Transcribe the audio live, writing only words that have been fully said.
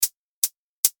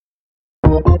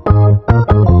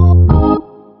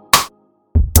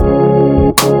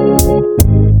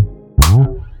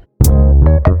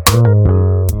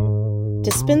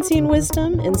Dispensing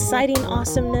wisdom, inciting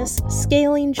awesomeness,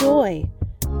 scaling joy.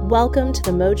 Welcome to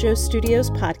the Mojo Studios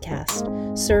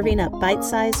podcast, serving up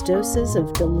bite-sized doses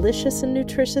of delicious and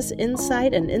nutritious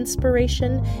insight and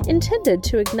inspiration intended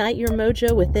to ignite your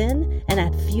mojo within and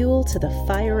add fuel to the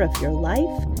fire of your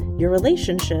life, your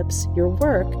relationships, your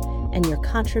work, and your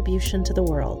contribution to the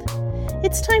world.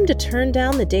 It's time to turn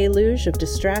down the deluge of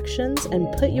distractions and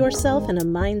put yourself in a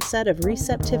mindset of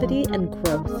receptivity and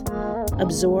growth.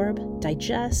 Absorb,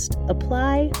 digest,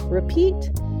 apply,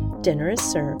 repeat. Dinner is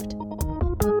served.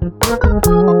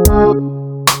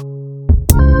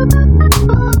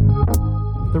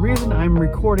 The reason I'm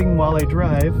recording while I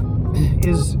drive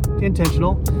is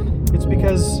intentional. It's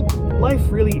because life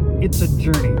really, it's a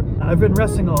journey. I've been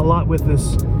wrestling a lot with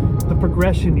the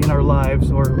progression in our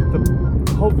lives, or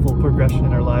the hopeful progression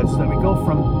in our lives, that we go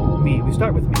from me. We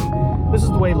start with me. This is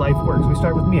the way life works. We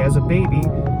start with me. As a baby,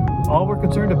 all we're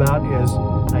concerned about is,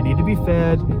 I need to be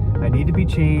fed, I need to be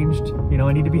changed,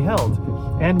 I need to be held.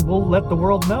 And we'll let the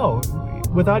world know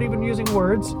without even using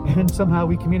words, and somehow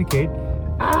we communicate,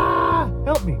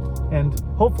 help me. And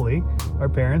hopefully our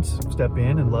parents step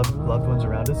in and love loved ones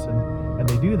around us, and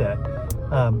they do that.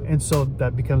 And so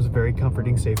that becomes a very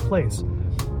comforting, safe place.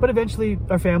 But eventually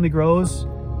our family grows,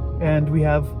 and we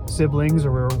have siblings,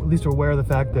 or we're at least aware of the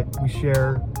fact that we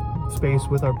share space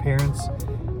with our parents.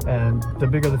 And the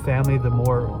bigger the family, the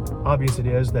more obvious it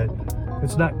is that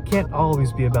can't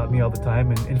always be about me all the time.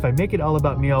 And if I make it all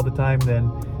about me all the time,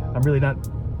 then I'm really not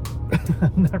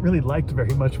I'm not really liked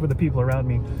very much with the people around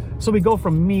me. So we go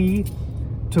from me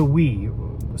to we.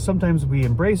 Sometimes we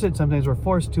embrace it, sometimes we're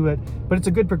forced to it, but it's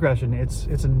a good progression. It's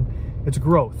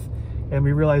growth. And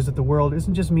we realize that the world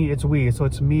isn't just me, it's we. So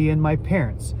it's me and my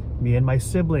parents, me and my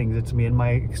siblings, it's me and my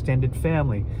extended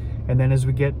family. And then as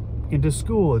we get into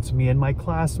school, it's me and my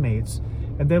classmates.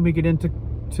 And then we get into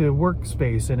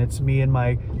workspace, and it's me and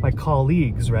my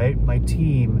colleagues, right? My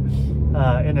team.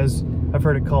 And as I've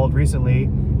heard it called recently,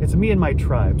 it's me and my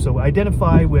tribe. So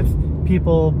identify with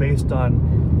people based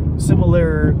on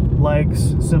similar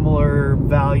likes, similar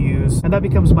values, and that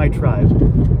becomes my tribe.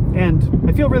 And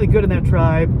I feel really good in that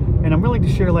tribe, and I'm willing to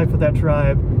share life with that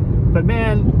tribe. But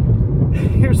man,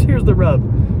 here's the rub.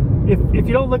 If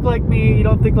you don't look like me, you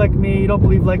don't think like me, you don't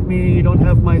believe like me, you don't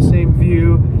have my same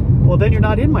view, well, then you're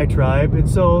not in my tribe. And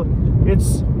so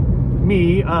it's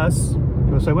me, us.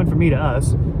 So I went from me to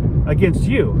us against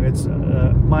you. It's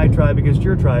my tribe against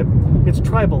your tribe. It's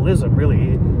tribalism,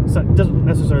 really. It doesn't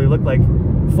necessarily look like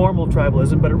formal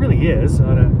tribalism, but it really is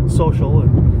on a social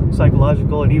and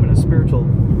psychological and even a spiritual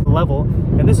level.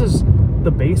 And this is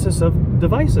the basis of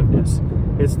divisiveness.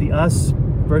 It's the us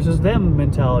versus them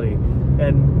mentality.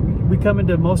 And we come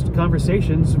into most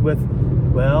conversations with,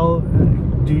 well,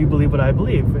 do you believe what I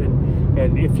believe?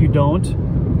 And if you don't,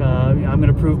 I'm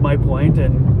going to prove my point,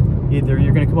 and either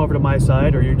you're going to come over to my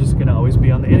side, or you're just going to always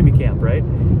be on the enemy camp, right?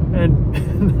 And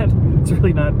that's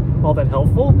really not all that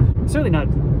helpful. It's certainly not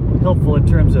helpful in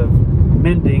terms of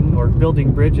mending or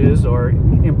building bridges or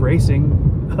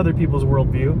embracing other people's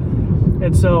worldview.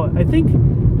 And so I think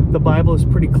the Bible is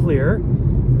pretty clear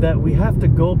that we have to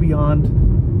go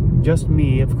beyond just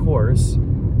me, of course,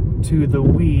 to the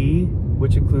we,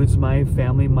 which includes my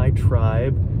family, my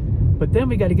tribe. But then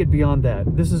we got to get beyond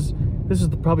that. This is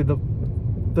probably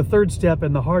the third step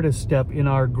and the hardest step in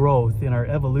our growth, in our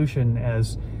evolution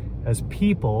as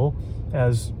people,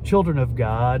 as children of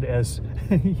God, as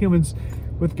humans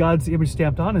with God's image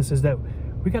stamped on us, is that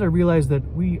we got to realize that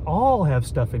we all have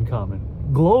stuff in common.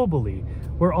 Globally,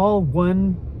 we're all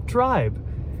one tribe.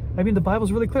 I mean, the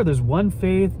Bible's really clear. There's one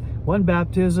faith, one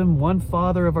baptism, one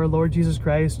Father of our Lord Jesus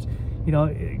Christ.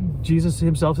 Jesus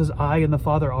himself says, I and the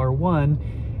Father are one.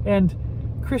 And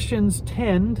Christians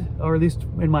tend, or at least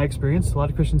in my experience, a lot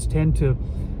of Christians tend to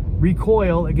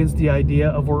recoil against the idea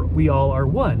of we all are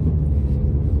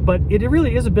one. But it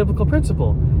really is a biblical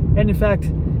principle. And in fact,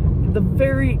 the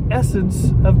very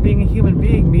essence of being a human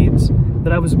being means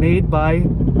that I was made by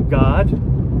God,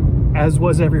 as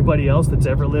was everybody else that's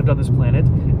ever lived on this planet,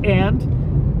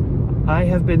 and I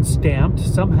have been stamped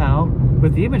somehow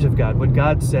with the image of God. When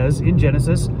God says in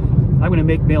Genesis, I'm going to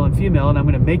make male and female, and I'm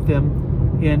going to make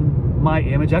them in my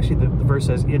image. Actually, the verse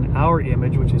says in our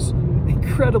image, which is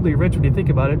incredibly rich when you think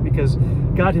about it, because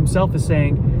God himself is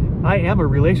saying, I am a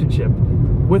relationship.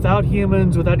 Without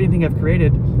humans, without anything I've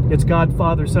created, it's God,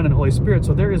 Father, Son, and Holy Spirit.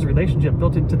 So there is a relationship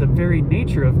built into the very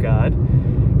nature of God.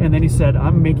 And then he said,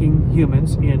 I'm making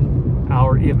humans in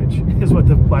our image, is what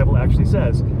the Bible actually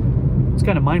says. It's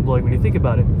kind of mind-blowing when you think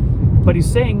about it. But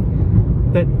he's saying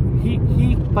that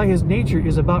he by his nature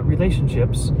is about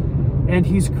relationships, and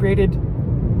he's created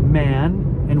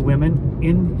man and women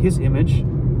in his image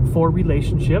for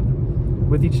relationship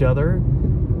with each other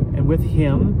and with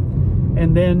him.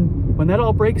 And then when that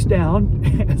all breaks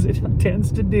down, as it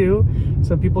tends to do,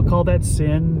 some people call that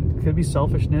sin, it could be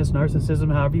selfishness,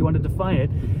 narcissism, however you want to define it.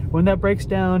 When that breaks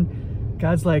down,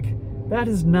 God's like, that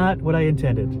is not what I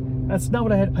intended. That's not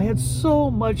what I had. I had so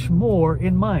much more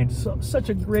in mind, such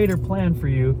a greater plan for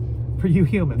you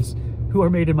humans who are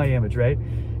made in my image, right?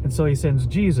 And so he sends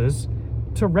Jesus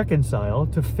to reconcile,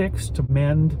 to fix, to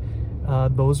mend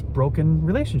those broken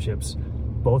relationships,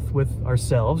 both with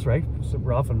ourselves, right? So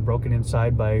we're often broken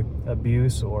inside by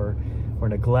abuse or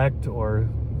neglect, or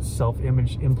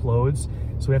self-image implodes.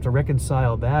 So we have to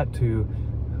reconcile that to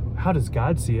how does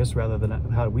God see us rather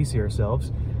than how we see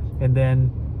ourselves, and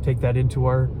then take that into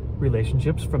our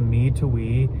relationships from me to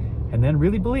we, and then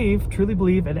really believe, truly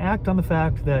believe, and act on the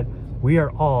fact that we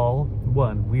are all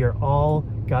one. We are all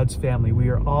God's family. We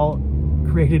are all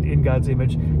created in God's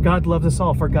image. God loves us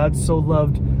all, for God so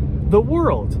loved the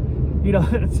world. You know,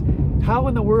 how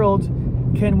in the world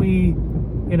can we,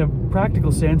 in a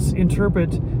practical sense,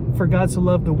 interpret for God so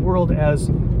loved the world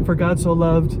as for God so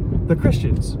loved the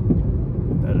Christians?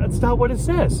 That's not what it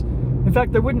says. In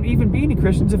fact, there wouldn't even be any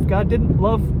Christians if God didn't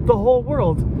love the whole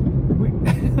world.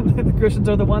 The Christians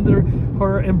are the ones that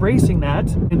are embracing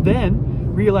that, and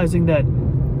then realizing that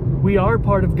we are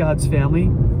part of God's family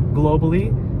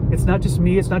globally. It's not just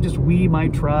me, it's not just we, my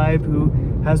tribe, who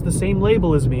has the same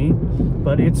label as me,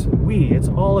 but it's we, it's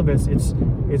all of us, it's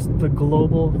the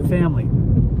global family.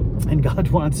 And God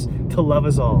wants to love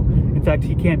us all. In fact,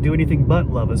 he can't do anything but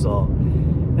love us all.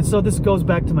 And so this goes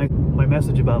back to my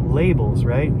message about labels,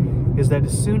 right? Is that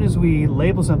as soon as we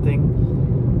label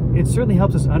something, it certainly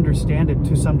helps us understand it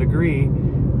to some degree,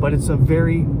 but it's a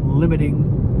very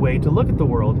limiting way to look at the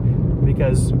world,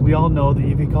 because we all know that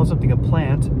if you call something a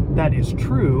plant, that is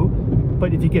true,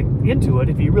 but if you get into it,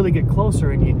 if you really get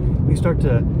closer and you start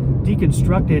to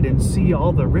deconstruct it and see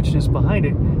all the richness behind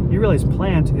it, you realize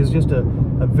plant is just a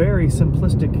very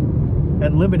simplistic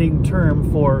and limiting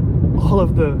term for all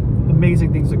of the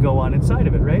amazing things that go on inside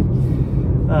of it, right?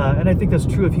 And I think that's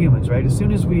true of humans, right? As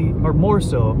soon as we are more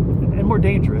so, and more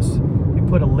dangerous, you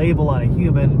put a label on a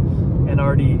human, and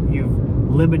already you've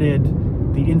limited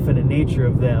the infinite nature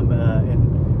of them,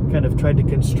 and kind of tried to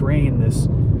constrain this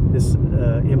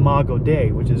imago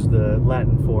Dei, which is the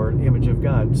Latin for image of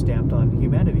God stamped on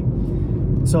humanity.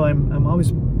 So I'm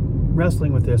always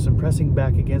wrestling with this and pressing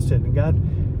back against it. And God,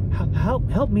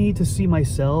 help me to see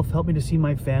myself, help me to see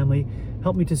my family,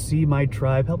 help me to see my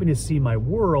tribe, help me to see my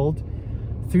world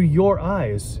through your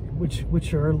eyes,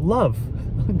 which are love.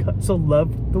 God so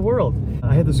loved the world.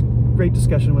 I had this great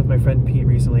discussion with my friend Pete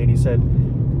recently, and he said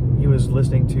he was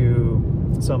listening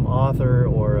to some author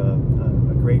or a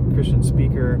great Christian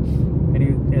speaker,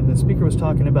 and the speaker was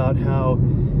talking about how,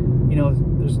 you know,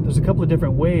 there's a couple of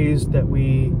different ways that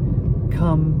we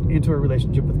come into a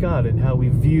relationship with God and how we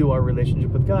view our relationship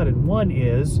with God. And one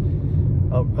is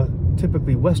a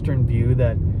typically Western view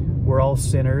that we're all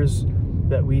sinners,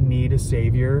 that we need a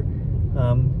Savior,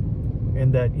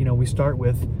 and that, you know, we start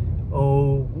with,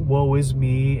 oh, woe is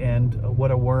me, and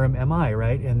what a worm am I,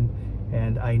 right?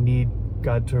 And I need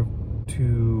God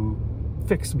to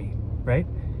fix me, right?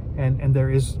 And there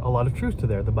is a lot of truth to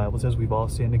there. The Bible says we've all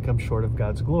sinned and come short of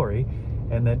God's glory,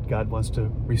 and that God wants to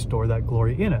restore that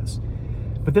glory in us.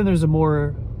 But then there's a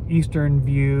more Eastern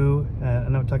view,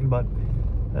 and I'm talking about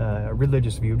a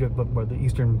religious view, but more the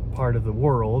Eastern part of the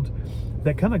world,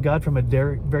 that come at God from a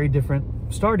very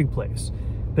different starting place.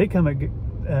 They come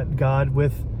at God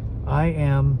with, I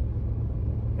am,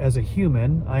 as a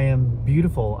human, I am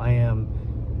beautiful, I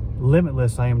am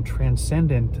limitless, I am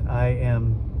transcendent, I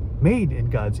am made in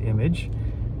God's image,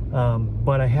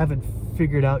 but I haven't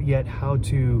figured out yet how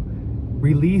to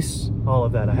release all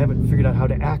of that. I haven't figured out how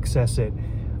to access it.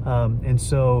 And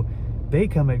so they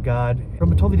come at God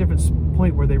from a totally different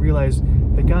point, where they realize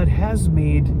that God has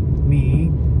made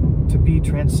me to be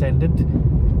transcendent,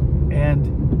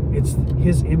 and it's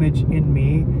his image in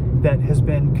me that has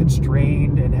been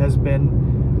constrained and has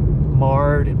been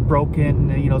marred and broken.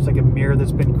 You know, it's like a mirror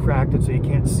that's been cracked, and so you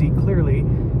can't see clearly.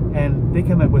 And they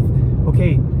come up with,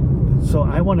 okay, so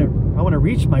I want to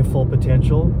reach my full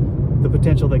potential, the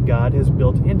potential that God has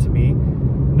built into me,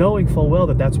 knowing full well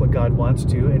that that's what God wants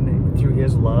to, and through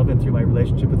his love and through my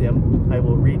relationship with him, I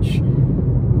will reach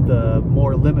the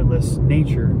more limitless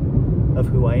nature of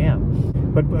who I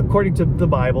am. But according to the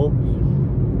Bible,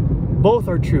 both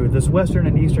are true. This Western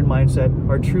and Eastern mindset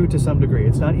are true to some degree.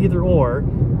 It's not either or,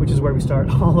 which is where we start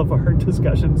all of our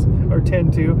discussions, or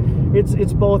tend to.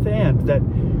 It's both and, that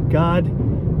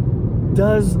God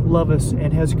does love us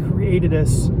and has created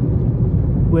us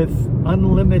with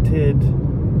unlimited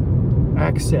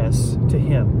access to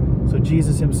Him. So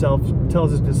Jesus Himself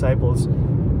tells His disciples,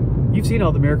 you've seen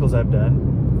all the miracles I've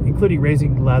done, including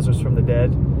raising Lazarus from the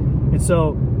dead. And so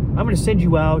I'm going to send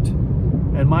you out,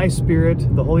 and my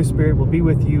Spirit, the Holy Spirit, will be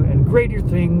with you, and greater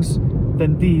things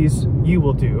than these you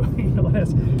will do.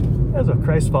 As a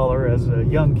Christ follower, as a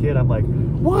young kid, I'm like,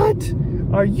 what?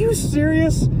 Are you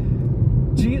serious?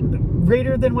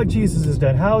 Greater than what Jesus has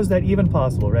done. How is that even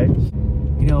possible, right?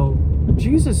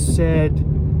 Jesus said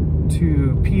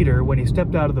to Peter when he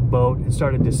stepped out of the boat and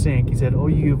started to sink, He said, oh,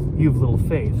 you've little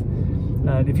faith.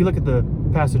 And if you look at the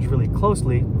passage really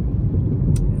closely,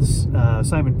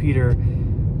 Simon Peter,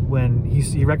 when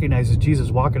he recognizes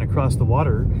Jesus walking across the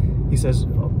water, he says,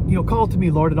 call to me,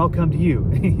 Lord, and I'll come to you.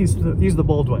 He's the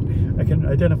bold one. I can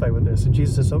identify with this. And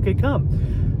Jesus says, okay,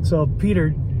 come. So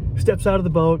Peter steps out of the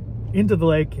boat into the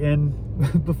lake,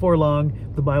 and before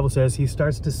long, the Bible says he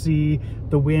starts to see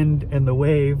the wind and the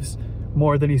waves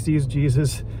more than he sees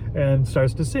Jesus, and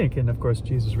starts to sink. And of course,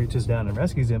 Jesus reaches down and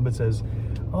rescues him, but says,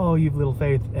 oh, you've little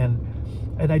faith. And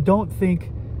I don't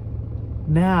think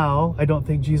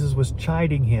Jesus was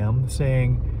chiding him,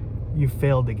 saying, you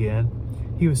failed again.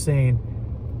 He was saying,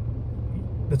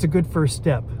 that's a good first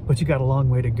step, but you got a long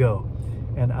way to go.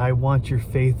 And I want your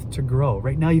faith to grow.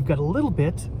 Right now you've got a little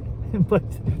bit, but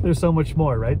there's so much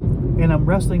more, right? And I'm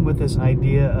wrestling with this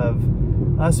idea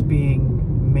of us being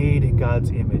made in God's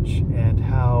image, and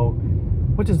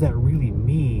what does that really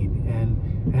mean?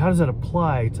 And how does that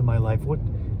apply to my life?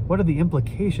 What are the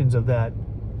implications of that?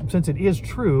 Since it is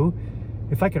true,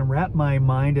 if I can wrap my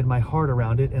mind and my heart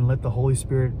around it and let the Holy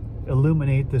Spirit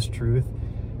illuminate this truth,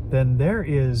 then there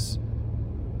is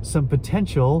some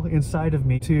potential inside of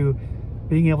me to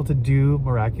being able to do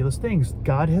miraculous things.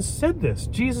 God has said this.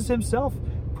 Jesus Himself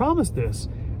promised this.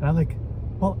 And I'm like,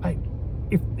 well,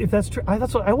 if that's true,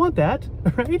 that's what I want, that,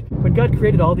 right? When God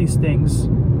created all these things,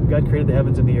 God created the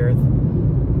heavens and the earth.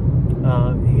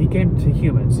 He came to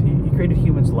humans. He created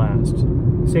humans last.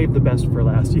 Saved the best for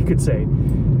last, you could say.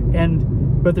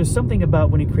 But there's something about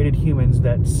when He created humans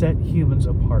that set humans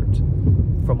apart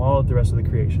from all of the rest of the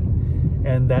creation.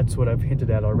 And that's what I've hinted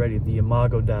at already, the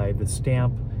imago Dei, the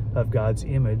stamp of God's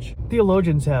image.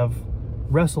 Theologians have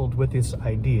wrestled with this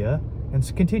idea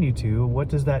and continue to. What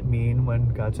does that mean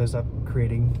when God says, I'm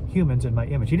creating humans in my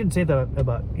image? He didn't say that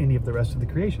about any of the rest of the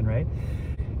creation, right?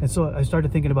 And so I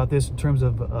started thinking about this in terms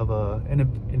of an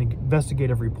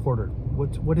investigative reporter.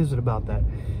 What is it about that?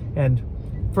 And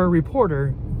for a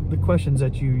reporter, the questions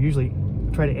that you usually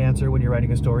try to answer when you're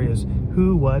writing a story is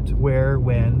who, what, where,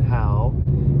 when, how.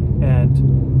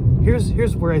 And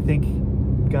here's where I think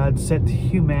God set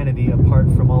humanity apart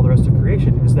from all the rest of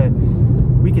creation, is that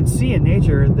we can see in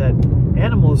nature that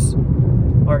animals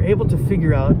are able to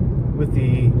figure out, with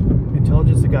the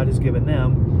intelligence that God has given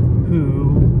them,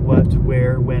 who, what,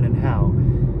 where, when, and how.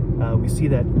 We see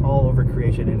that all over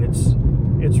creation, and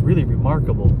it's really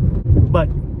remarkable. But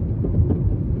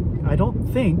I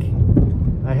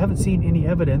haven't seen any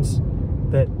evidence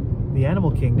that the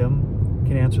animal kingdom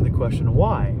can answer the question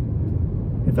why.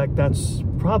 In fact, that's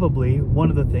probably one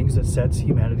of the things that sets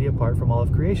humanity apart from all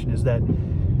of creation, is that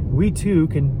we too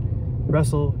can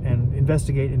wrestle and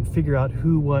investigate and figure out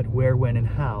who, what, where, when, and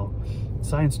how.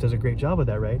 Science does a great job of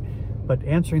that, right? But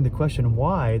answering the question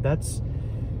why, that's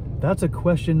a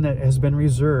question that has been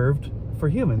reserved for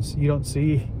humans. You don't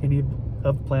see any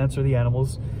of plants or the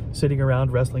animals sitting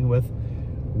around wrestling with,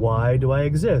 why do I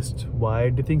exist? Why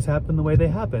do things happen the way they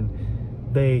happen?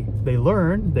 They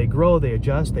learn, they grow, they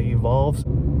adjust, they evolve,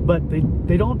 but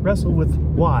they don't wrestle with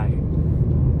why.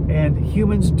 And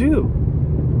humans do.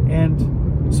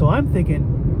 And so I'm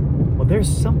thinking, well, there's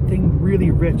something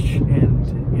really rich and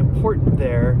important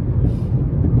there,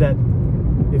 that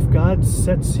if God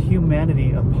sets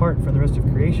humanity apart from the rest of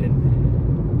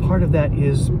creation, part of that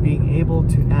is being able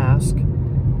to ask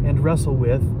and wrestle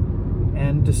with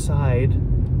and decide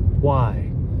why.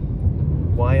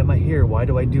 Why am I here? Why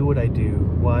do I do what I do?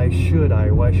 Why should I?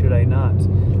 Why should I not?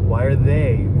 Why are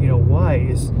they? Why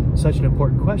is such an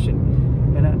important question.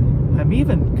 And I'm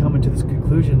even coming to this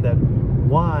conclusion that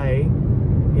why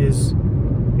it's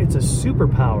a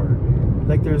superpower.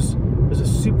 Like there's a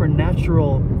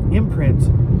supernatural imprint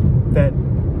that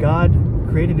God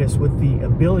created us with the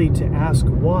ability to ask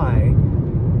why,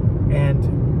 and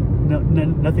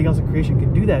nothing else in creation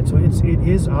can do that. So it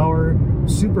is our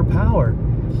superpower.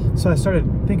 So I started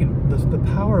thinking, the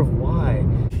power of why.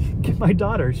 my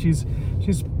daughter, she's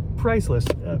priceless,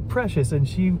 precious, and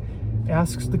she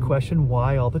asks the question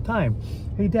why all the time.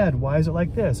 Hey Dad, why is it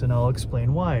like this? And I'll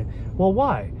explain why. Well,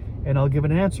 why? And I'll give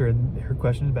an answer, and her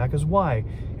question back is why.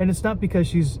 And it's not because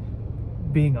she's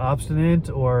being obstinate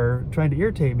or trying to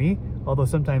irritate me, although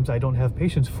sometimes I don't have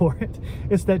patience for it.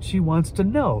 It's that she wants to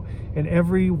know. And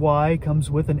every why comes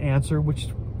with an answer, which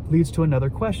leads to another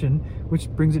question, which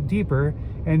brings it deeper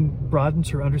and broadens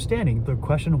her understanding. The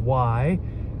question why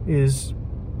is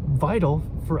vital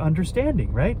for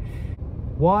understanding, right?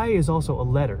 Why is also a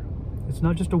letter. It's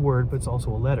not just a word, but it's also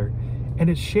a letter. And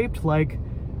it's shaped like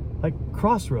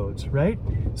crossroads, right?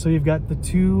 So you've got the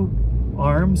two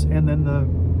arms and then the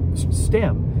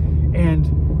stem.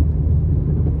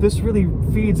 And this really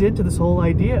feeds into this whole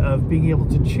idea of being able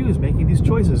to choose, making these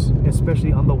choices,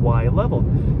 especially on the why level.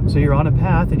 So you're on a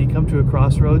path and you come to a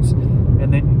crossroads,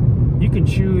 and then you can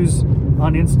choose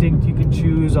on instinct, you can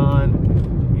choose on,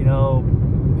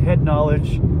 head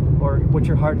knowledge or what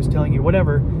your heart is telling you,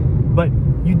 whatever. But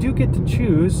you do get to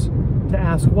choose to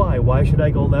ask why. Why should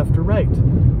I go left or right?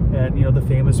 And the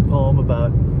famous poem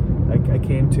about I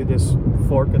came to this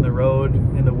fork in the road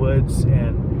in the woods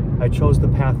and I chose the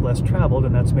path less traveled,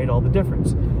 and that's made all the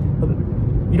difference.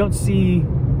 You don't see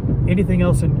anything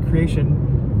else in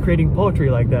creating poetry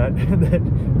like that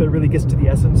that really gets to the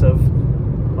essence of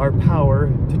our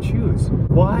power to choose.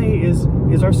 Why is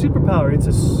our superpower. It's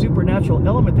a supernatural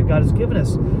element that God has given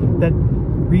us that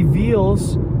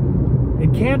reveals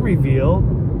and can reveal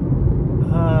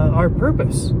our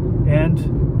purpose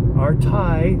and our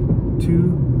tie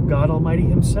to God Almighty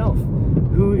Himself,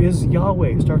 who is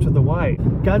Yahweh, starts with the Y.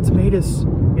 God's made us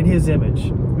in His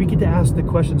image. We get to ask the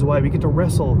questions why. We get to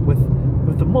wrestle with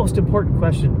the most important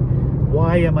question.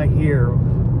 Why am I here?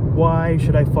 Why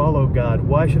should I follow God?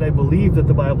 Why should I believe that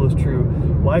the Bible is true?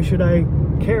 Why should I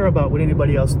care about what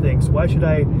anybody else thinks? Why should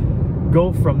I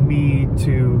go from me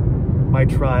to my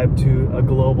tribe to a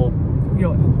global?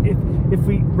 If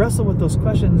we wrestle with those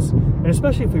questions, and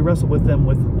especially if we wrestle with them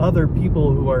with other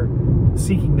people who are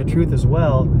seeking the truth as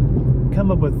well, come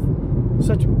up with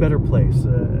such a better place,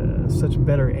 such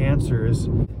better answers.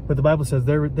 But the Bible says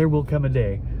there will come a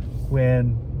day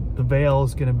when the veil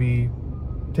is going to be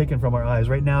taken from our eyes.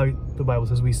 Right now, the Bible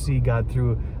says we see God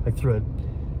through a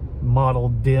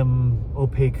mottled, dim,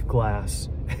 opaque glass.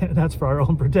 And that's for our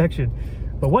own protection.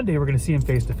 But one day we're going to see Him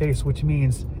face to face, which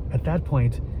means at that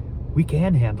point we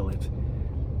can handle it.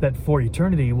 That for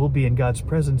eternity we'll be in God's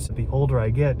presence. The older I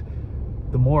get,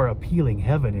 the more appealing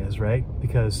heaven is, right?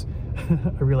 Because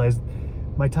I realize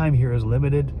my time here is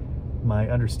limited, my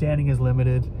understanding is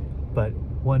limited, but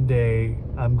one day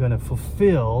I'm going to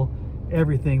fulfill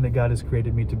everything that God has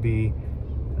created me to be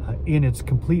in its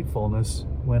complete fullness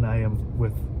when I am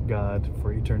with God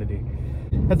for eternity.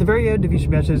 At the very end of each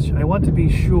message, I want to be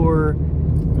sure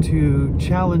to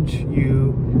challenge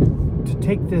you to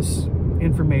take this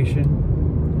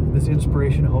information, this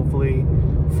inspiration hopefully,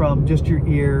 from just your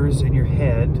ears and your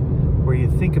head, where you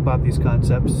think about these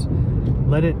concepts.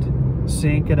 Let it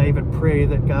sink, and I even pray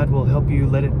that God will help you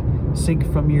let it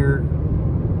sink from your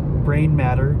brain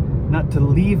matter, not to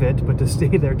leave it, but to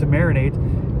stay there, to marinate,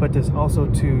 but to also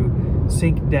to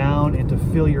sink down and to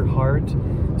fill your heart,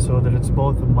 so that it's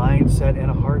both a mindset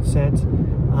and a heart set.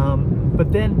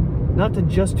 But then not to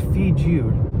just feed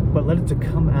you, but let it to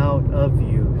come out of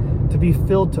you, to be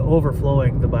filled to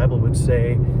overflowing, the Bible would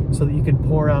say, so that you can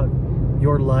pour out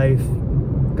your life,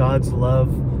 God's love,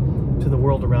 to the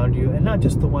world around you, and not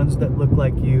just the ones that look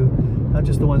like you, not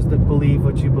just the ones that believe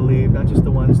what you believe, not just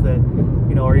the ones that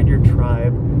are in your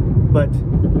tribe, but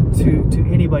to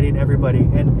anybody and everybody.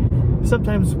 And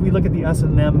sometimes we look at the us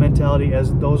and them mentality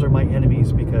as those are my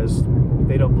enemies because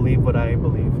they don't believe what I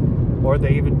believe, or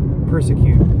they even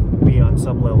persecute me on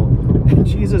some level. And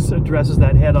Jesus addresses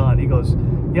that head on. He goes,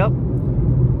 yep,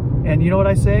 and you know what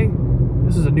I say?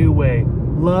 This is a new way.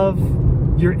 Love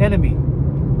your enemy.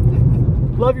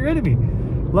 Love your enemy.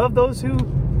 Love those who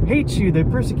hate you, they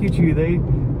persecute you, they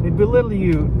belittle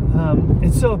you.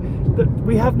 And so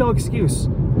we have no excuse.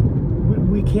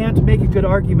 We can't make a good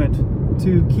argument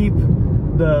to keep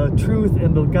the truth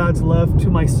and the God's love to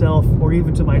myself or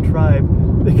even to my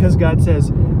tribe, because God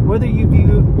says, whether you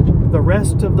view the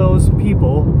rest of those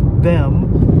people,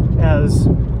 them, as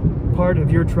part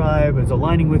of your tribe, as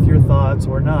aligning with your thoughts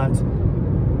or not,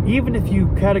 even if you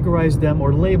categorize them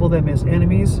or label them as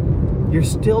enemies, you're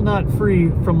still not free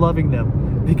from loving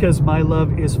them, because my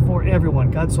love is for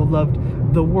everyone. God so loved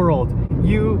the world.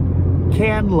 You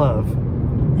can love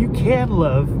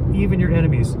even your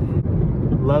enemies.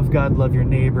 Love God, love your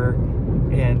neighbor,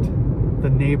 and the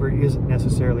neighbor isn't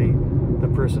necessarily the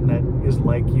person that is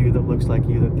like you, that looks like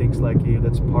you, that thinks like you,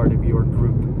 that's part of your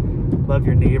group. Love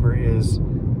your neighbor is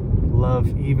love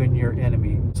even your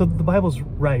enemy. So the Bible's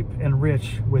ripe and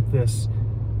rich with this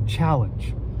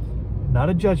challenge. Not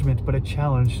a judgment, but a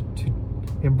challenge to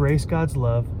embrace God's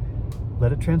love.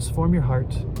 Let it transform your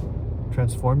heart,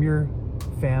 transform your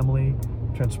family,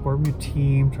 transform your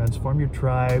team, transform your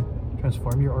tribe,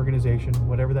 transform your organization,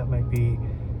 whatever that might be.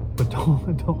 But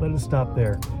don't let it stop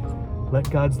there. Let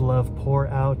God's love pour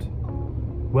out,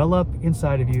 well up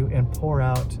inside of you, and pour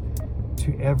out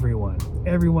to everyone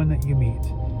that you meet.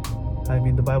 I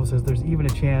mean, the Bible says there's even a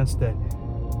chance that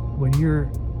when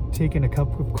you're taking a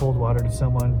cup of cold water to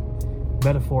someone,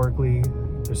 metaphorically,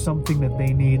 there's something that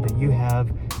they need that you have,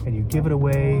 and you give it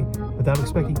away without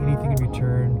expecting anything in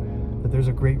return, that there's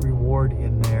a great reward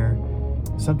in there.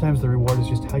 Sometimes the reward is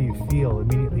just how you feel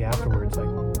immediately afterwards,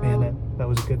 like, man, that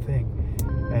was a good thing.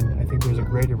 And I think there's a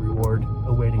greater reward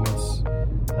awaiting us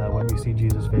when we see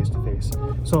Jesus face to face.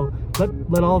 So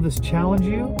let all this challenge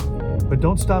you, but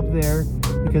don't stop there,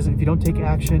 because if you don't take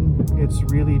action, it's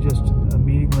really just a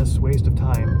meaningless waste of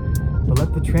time. But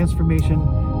let the transformation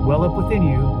well up within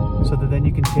you, so that then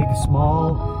you can take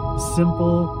small,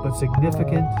 simple, but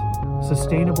significant,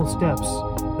 sustainable steps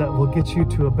that will get you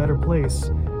to a better place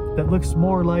that looks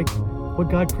more like what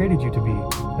God created you to be,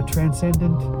 a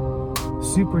transcendent,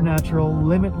 supernatural,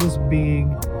 limitless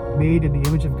being made in the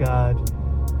image of God,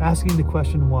 asking the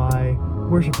question why,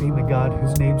 worshiping the God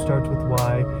whose name starts with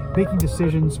Y, making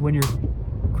decisions when your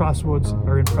crossroads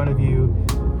are in front of you,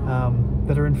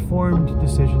 that are informed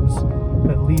decisions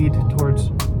that lead towards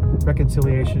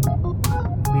reconciliation,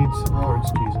 leads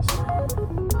towards Jesus.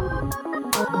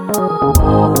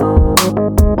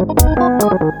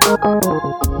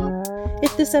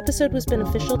 If this episode was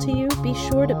beneficial to you, be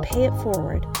sure to pay it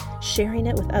forward, sharing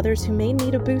it with others who may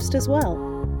need a boost as well.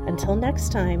 Until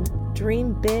next time,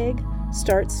 dream big,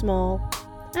 start small,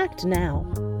 act now.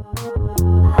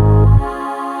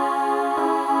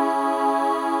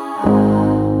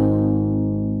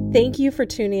 Thank you for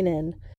tuning in.